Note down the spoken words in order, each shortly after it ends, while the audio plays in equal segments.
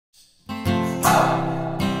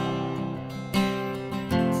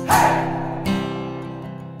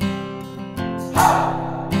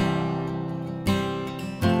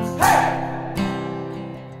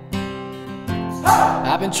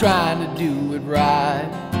been trying to do it right.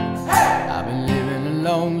 I've been living a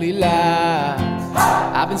lonely life.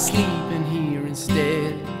 I've been sleeping here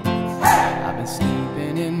instead. I've been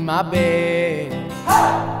sleeping in my bed.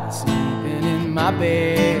 I've been sleeping in my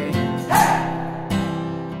bed.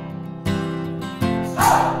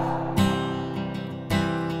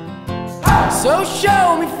 So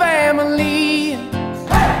show me family,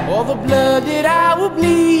 all the blood that I will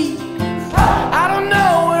bleed. I don't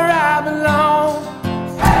know where I belong.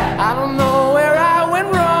 I don't know where I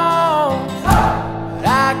went wrong, but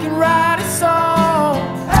I can write a song.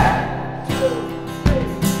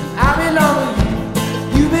 I belong with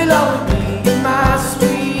you, you belong with me, my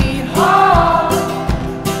sweetheart.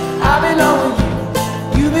 I belong with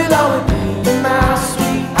you, you belong with me.